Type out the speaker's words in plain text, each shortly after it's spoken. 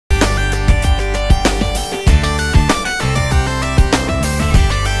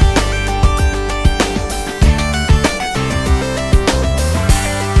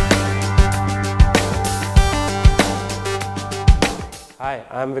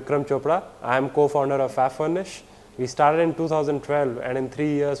I'm Vikram Chopra. I'm co-founder of FabFurnish. We started in 2012 and in 3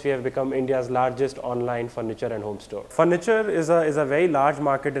 years we have become India's largest online furniture and home store. Furniture is a very large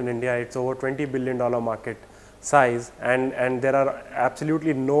market in India. It's over $20 billion market size and there are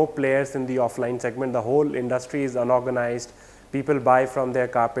absolutely no players in the offline segment. The whole industry is unorganized. People buy from their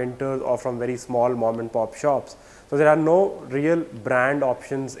carpenters or from very small mom and pop shops. So there are no real brand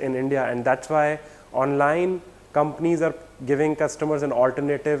options in India, and that's why online companies are giving customers an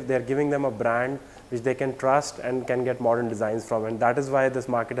alternative. They're giving them a brand which they can trust and can get modern designs from, and that is why this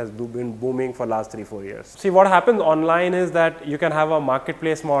market has been booming for last 3-4 years. See, what happens online is that you can have a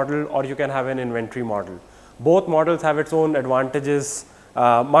marketplace model or you can have an inventory model. Both models have its own advantages.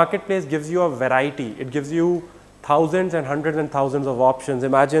 Marketplace gives you a variety. It gives you thousands and hundreds and thousands of options.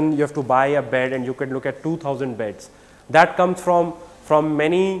 Imagine you have to buy a bed and you could look at 2,000 beds. That comes from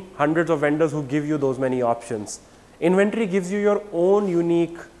many hundreds of vendors who give you those many options. Inventory gives you your own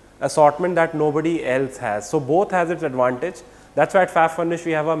unique assortment that nobody else has. So both has its advantage. That's why at FabFurnish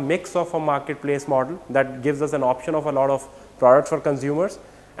we have a mix of a marketplace model that gives us an option of a lot of products for consumers.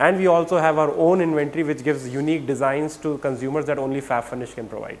 And we also have our own inventory which gives unique designs to consumers that only FabFurnish can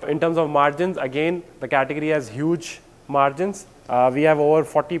provide. In terms of margins, again, the category has huge margins. We have over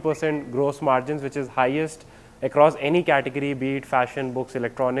 40% gross margins, which is highest across any category, be it fashion, books,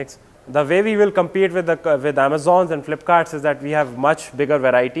 electronics. The way we will compete with Amazons and Flipkarts is that we have much bigger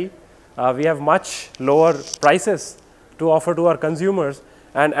variety. We have much lower prices to offer to our consumers.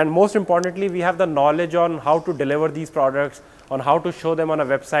 And most importantly, we have the knowledge on how to deliver these products, on how to show them on a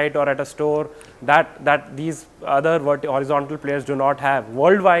website or at a store that these other horizontal players do not have.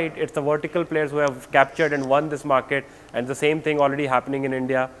 Worldwide, it's the vertical players who have captured and won this market, and the same thing already happening in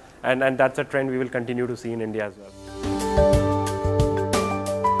India, and that's a trend we will continue to see in India as well.